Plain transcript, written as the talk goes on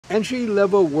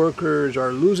Entry-level workers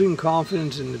are losing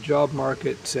confidence in the job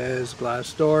market, says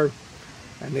Glassdoor.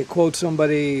 And they quote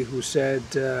somebody who said,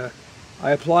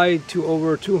 I applied to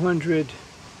over 200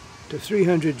 to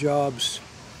 300 jobs,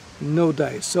 no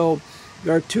dice. So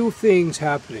there are two things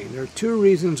happening. There are two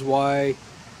reasons why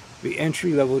the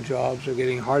entry-level jobs are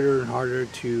getting harder and harder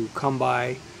to come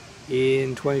by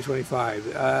in 2025.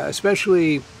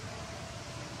 Especially,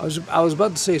 I was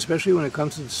about to say especially when it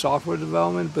comes to software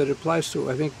development, but it applies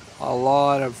to, I think, a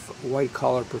lot of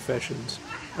white-collar professions.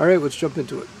 All right, let's jump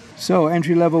into it. So,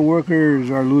 entry-level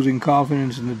workers are losing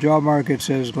confidence in the job market,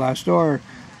 says Glassdoor.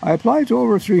 I applied to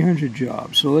over 300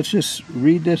 jobs. So let's just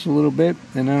read this a little bit,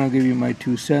 and then I'll give you my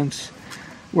 2 cents.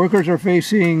 Workers are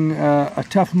facing a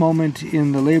tough moment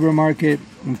in the labor market.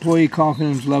 Employee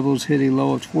confidence levels hit a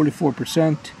low of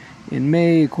 44% in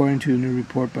May, according to a new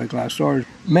report by Glassdoor.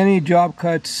 Many job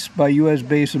cuts by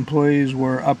U.S.-based employees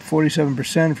were up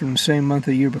 47% from the same month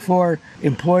a year before.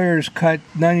 Employers cut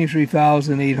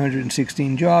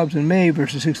 93,816 jobs in May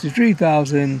versus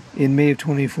 63,000 in May of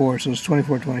 24, so it's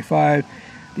 24-25.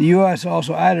 The U.S.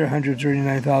 also added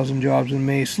 139,000 jobs in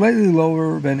May, slightly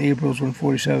lower than April's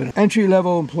 147.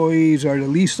 Entry-level employees are the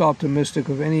least optimistic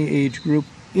of any age group.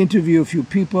 Interview a few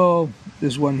people.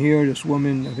 This one here, this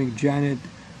woman, I think Janet,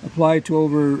 applied to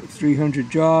over 300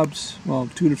 jobs, well,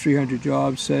 200 to 300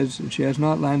 jobs, says that she has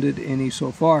not landed any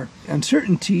so far.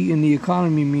 Uncertainty in the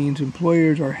economy means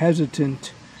employers are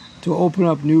hesitant to open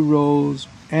up new roles,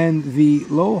 and the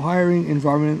low hiring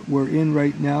environment we're in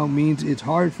right now means it's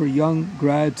hard for young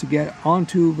grads to get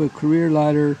onto the career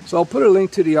ladder. So I'll put a link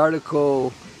to the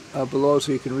article below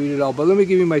so you can read it all, but let me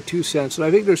give you my 2 cents. So I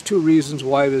think there's 2 reasons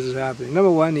why this is happening. Number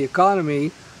one, the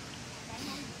economy.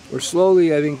 We're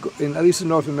slowly, I think, at least in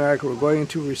North America, we're going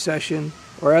into a recession,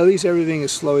 or at least everything is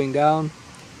slowing down.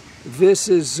 This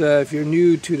is, if you're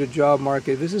new to the job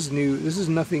market, this is new. This is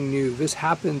nothing new. This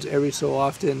happens every so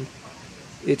often.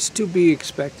 It's to be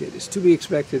expected. It's to be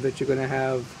expected that you're going to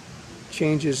have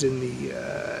changes in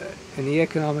the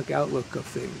economic outlook of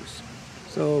things.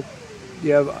 So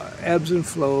you have ebbs and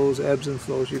flows,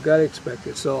 You've got to expect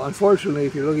it. So unfortunately,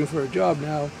 if you're looking for a job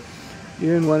now,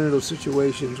 you're in one of those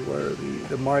situations where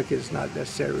the market is not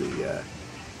necessarily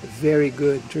very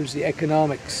good in terms of the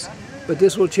economics. But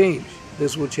this will change.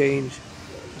 This will change.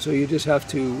 So you just have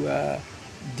to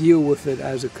deal with it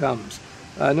as it comes.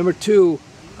 Number 2,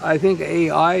 I think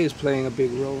AI is playing a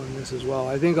big role in this as well.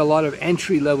 I think a lot of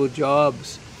entry-level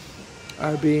jobs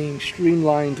are being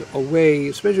streamlined away,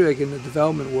 especially like in the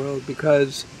development world,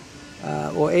 because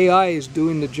AI is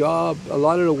doing the job, a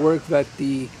lot of the work that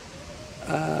the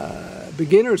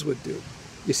beginners would do.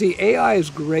 You see, AI is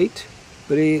great,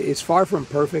 but it's far from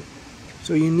perfect,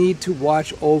 so you need to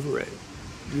watch over it.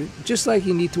 Just like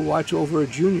you need to watch over a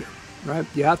junior, right?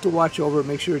 You have to watch over it,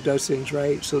 make sure it does things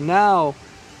right. So now,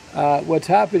 what's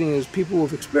happening is people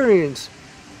with experience,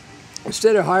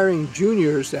 instead of hiring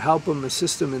juniors to help them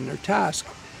assist them in their task,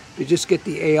 they just get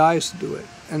the AIs to do it.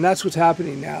 And that's what's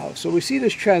happening now. So we see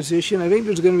this transition. I think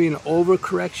there's going to be an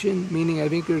overcorrection, meaning I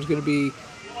think there's going to be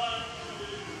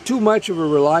too much of a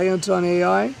reliance on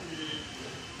AI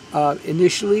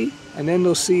initially, and then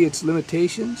they'll see its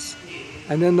limitations,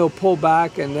 and then they'll pull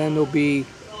back, and then there'll be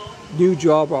new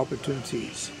job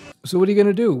opportunities. So what are you going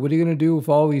to do? What are you going to do with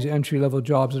all these entry-level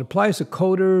jobs? It applies to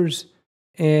coders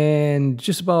and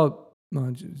just about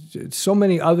so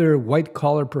many other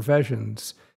white-collar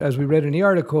professions. As we read in the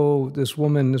article, this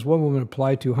one woman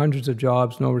applied to hundreds of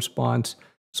jobs, no response.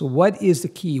 So what is the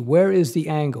key? Where is the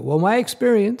angle? Well, my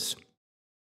experience,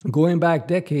 going back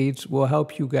decades, will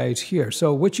help you guys here.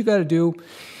 So what you got to do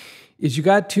is you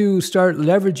got to start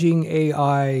leveraging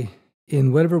AI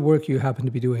in whatever work you happen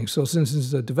to be doing. So since this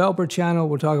is a developer channel,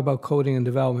 we'll talk about coding and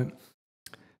development.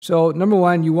 So number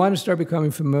one, you want to start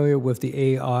becoming familiar with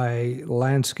the AI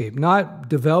landscape, not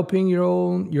developing your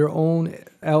own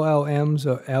LLMs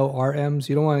or LRMs.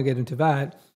 You don't want to get into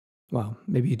that. Well,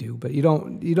 maybe you do, but you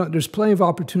don't, there's plenty of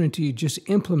opportunity just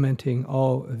implementing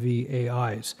all of the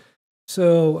AIs.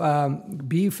 So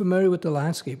be familiar with the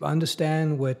landscape.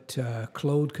 Understand what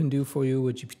Claude can do for you,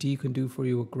 what GPT can do for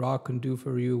you, what Grok can do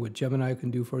for you, what Gemini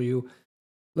can do for you.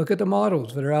 Look at the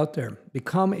models that are out there.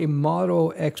 Become a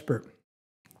model expert.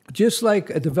 Just like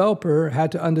a developer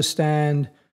had to understand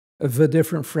the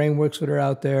different frameworks that are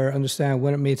out there, understand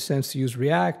when it made sense to use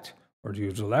React, or to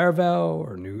use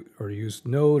Laravel, or use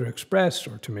Node or Express,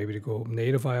 or to maybe to go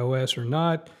native iOS or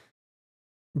not.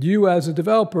 You as a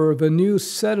developer, the new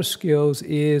set of skills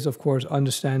is, of course,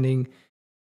 understanding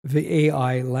the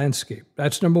AI landscape.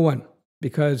 That's number one,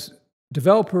 because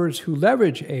developers who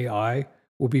leverage AI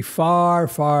will be far,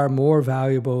 far more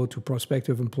valuable to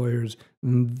prospective employers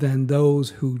than those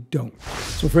who don't.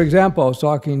 So for example, I was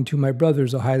talking to my brother,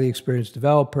 who's a highly experienced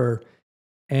developer,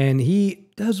 and he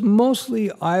does mostly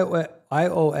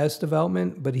iOS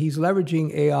development, but he's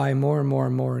leveraging AI more and more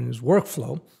and more in his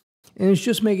workflow, and it's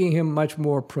just making him much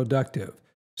more productive.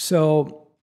 So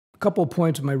a couple of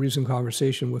points of my recent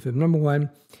conversation with him. Number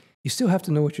one, you still have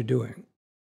to know what you're doing.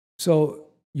 So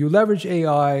you leverage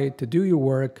AI to do your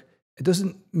work. It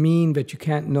doesn't mean that you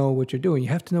can't know what you're doing. You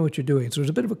have to know what you're doing. So there's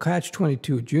a bit of a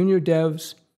catch-22. Junior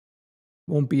devs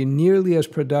won't be nearly as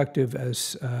productive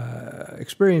as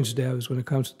experienced devs when it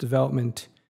comes to development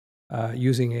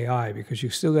using AI, because you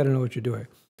still got to know what you're doing.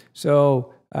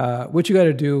 So what you got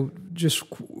to do, just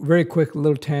very quick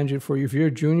little tangent for you. If you're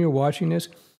a junior watching this,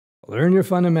 learn your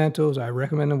fundamentals. I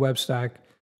recommend a web stack.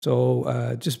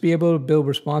 So just be able to build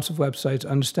responsive websites,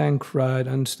 understand CRUD,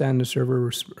 understand the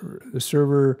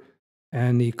server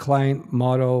and the client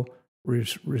model,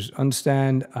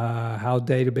 understand how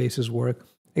databases work.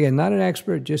 Again, not an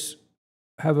expert, just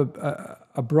have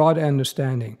a broad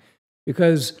understanding,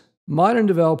 because modern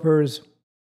developers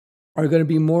are going to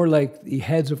be more like the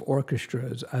heads of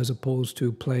orchestras as opposed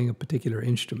to playing a particular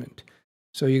instrument.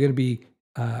 So you're going to be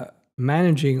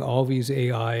managing all these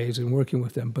AIs and working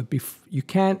with them, but you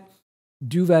can't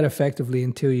do that effectively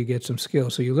until you get some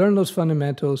skills. So you learn those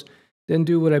fundamentals, then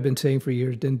do what I've been saying for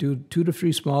years, then do 2 to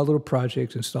 3 small little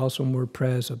projects, install some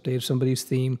WordPress, update somebody's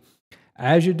theme.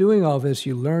 As you're doing all this,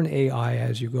 you learn AI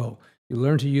as you go. You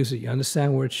learn to use it. You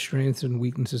understand where its strengths and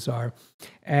weaknesses are.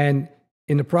 And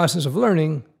in the process of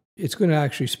learning, it's going to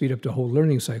actually speed up the whole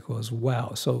learning cycle as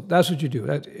well. So that's what you do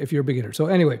if you're a beginner. So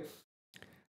anyway,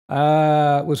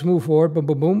 let's move forward. Boom,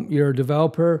 boom, boom. You're a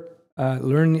developer.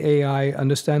 Learn AI,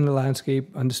 understand the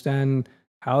landscape, understand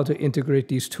how to integrate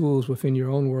these tools within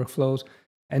your own workflows,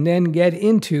 and then get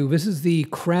into, this is the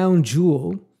crown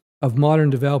jewel of modern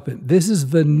development. This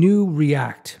is the new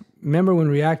React. Remember when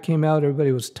React came out,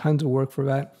 everybody was tons of work for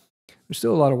that. There's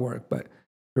still a lot of work, but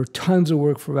there are tons of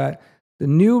work for that. The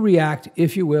new React,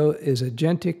 if you will, is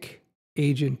agentic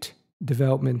agent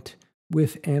development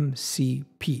with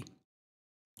MCP.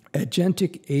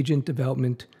 Agentic agent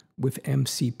development with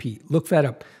MCP. Look that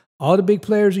up. All the big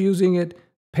players are using it.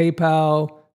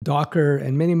 PayPal, Docker,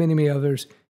 and many, many, many others.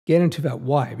 Get into that.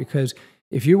 Why? Because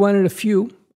if you're one of the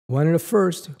few, one of the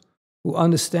first, who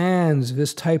understands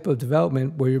this type of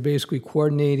development where you're basically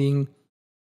coordinating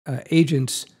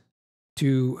agents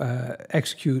to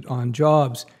execute on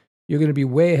jobs, you're going to be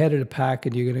way ahead of the pack,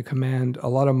 and you're going to command a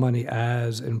lot of money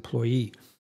as an employee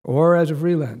or as a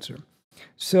freelancer.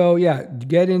 So yeah,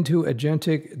 get into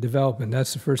agentic development.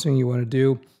 That's the first thing you want to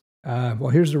do.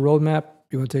 Well, here's the roadmap.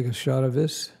 You want to take a shot of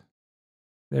this?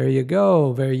 There you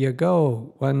go. There you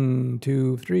go. 1,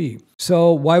 2, 3.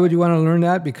 So why would you want to learn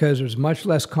that? Because there's much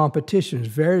less competition.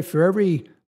 For every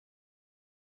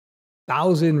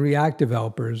 1,000 React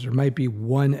developers, there might be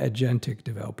 1 agentic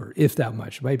developer, if that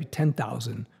much. It might be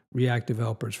 10,000 React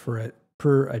developers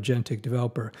per agentic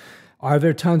developer. Are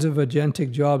there tons of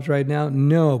agentic jobs right now?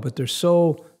 No, but there's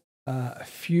so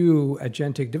few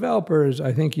agentic developers.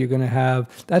 I think you're going to have,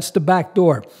 that's the back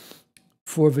door.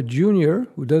 For the junior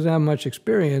who doesn't have much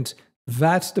experience,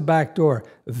 that's the back door.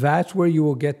 That's where you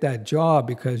will get that job,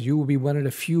 because you will be one of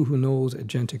the few who knows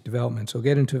agentic development. So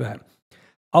get into that.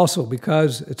 Also,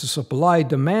 because it's a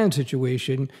supply-demand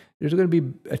situation, there's going to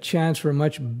be a chance for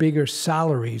much bigger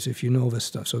salaries if you know this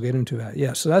stuff. So get into that.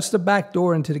 Yeah, so that's the back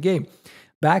door into the game.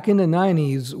 Back in the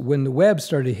 90s, when the web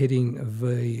started hitting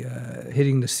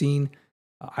the scene,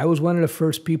 I was one of the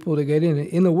first people to get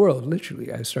in the world,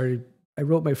 literally. I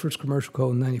wrote my first commercial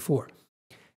code in 94.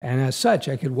 And as such,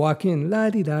 I could walk in,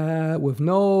 la-di-da, with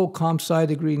no comp sci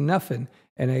degree, nothing,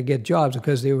 and I get jobs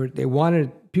because they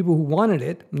wanted people who wanted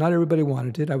it. Not everybody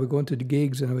wanted it. I would go into the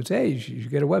gigs and I would say, hey, you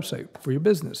should get a website for your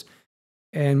business.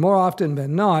 And more often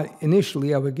than not,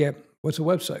 initially I would get, what's a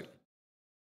website?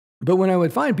 But when I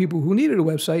would find people who needed a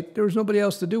website, there was nobody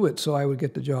else to do it, so I would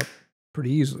get the job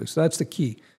pretty easily. So that's the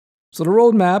key. So the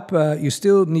roadmap, you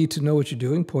still need to know what you're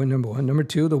doing, point number 1. Number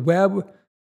 2, the web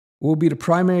will be the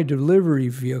primary delivery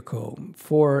vehicle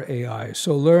for AI.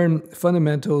 So learn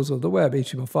fundamentals of the web,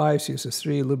 HTML5, CSS3,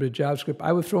 a little bit of JavaScript.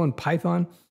 I would throw in Python,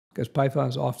 because Python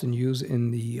is often used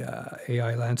in the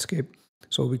AI landscape.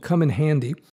 So it will come in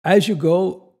handy. As you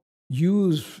go,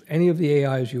 use any of the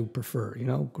AIs you prefer. You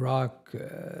know, Grok,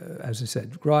 as I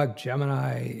said, Grok,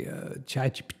 Gemini,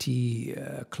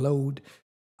 ChatGPT, Claude.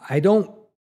 I don't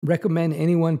recommend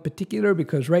any one particular,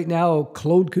 because right now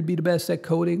Claude could be the best at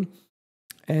coding,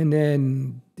 and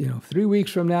then 3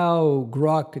 weeks from now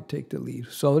Grok could take the lead.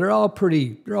 So they're all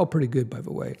pretty good, by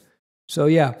the way. So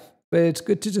yeah, but it's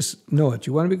good to just know it.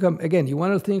 You want to become, again, you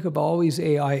want to think of all these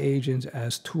AI agents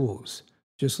as tools,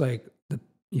 just like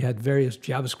you had various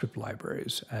JavaScript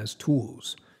libraries as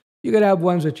tools. You're going to have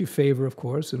ones that you favor, of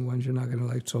course, and ones you're not going to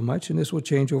like so much, and this will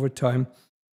change over time.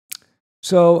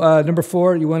 So number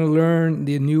 4, you want to learn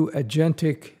the new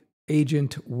agentic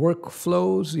agent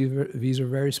workflows. These are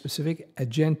very specific.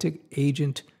 Agentic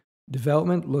agent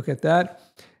development, look at that.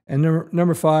 And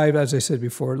number 5, as I said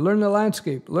before, learn the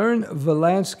landscape. Learn the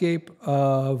landscape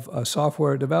of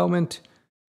software development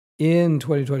in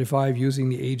 2025 using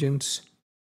the agents.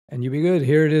 And you'll be good.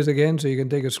 Here it is again, so you can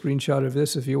take a screenshot of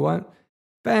this if you want.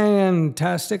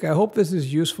 Fantastic. I hope this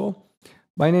is useful.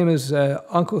 My name is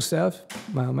Uncle Steph.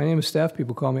 My name is Steph.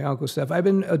 People call me Uncle Steph. I've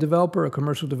been a developer, a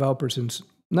commercial developer since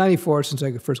 94, since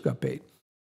I first got paid.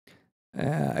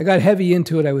 I got heavy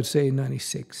into it, I would say, in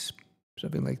 96,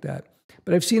 something like that.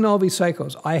 But I've seen all these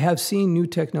cycles. I have seen new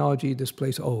technology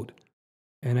displace old.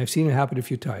 And I've seen it happen a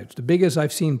few times. The biggest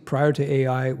I've seen prior to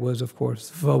AI was, of course,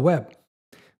 the web.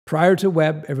 Prior to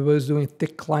web, everybody was doing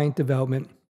thick client development.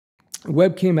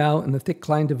 Web came out, and the thick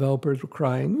client developers were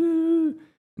crying. Woo!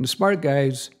 And the smart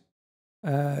guys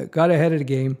got ahead of the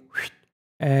game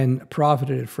and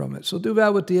profited from it. So do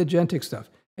that with the agentic stuff.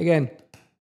 Again,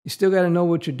 you still got to know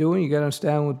what you're doing. You got to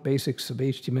understand what basics of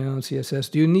HTML and CSS.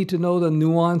 Do you need to know the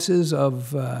nuances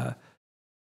of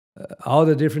all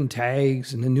the different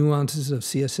tags and the nuances of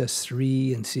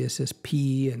CSS3 and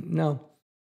CSSP? And no,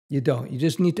 you don't. You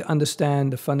just need to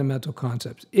understand the fundamental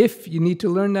concepts. If you need to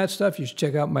learn that stuff, you should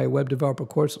check out my web developer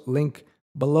course, link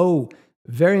below.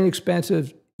 Very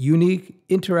inexpensive, unique,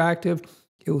 interactive.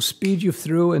 It will speed you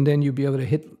through, and then you'll be able to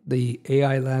hit the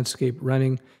AI landscape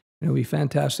running. And it'll be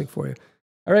fantastic for you.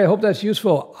 All right, I hope that's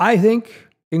useful. I think,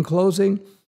 in closing,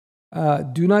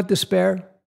 do not despair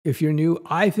if you're new.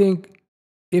 I think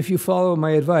if you follow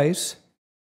my advice,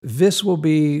 this will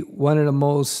be one of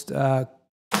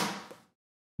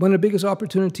the biggest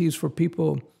opportunities for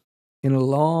people in a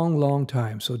long, long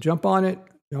time. So jump on it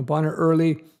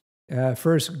early.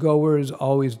 First goers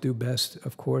always do best,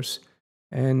 of course,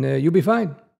 and you'll be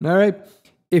fine. All right.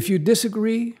 If you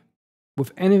disagree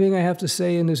with anything I have to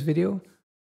say in this video,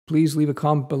 please leave a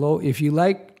comment below. If you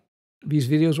like these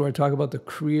videos where I talk about the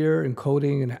career and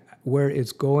coding and where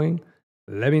it's going,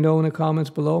 let me know in the comments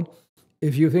below.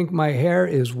 If you think my hair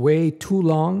is way too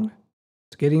long,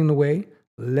 it's getting in the way,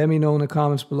 let me know in the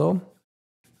comments below.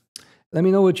 Let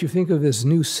me know what you think of this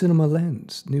new cinema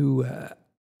lens, new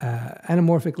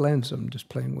anamorphic lens I'm just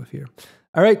playing with here.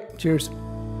 All right, cheers.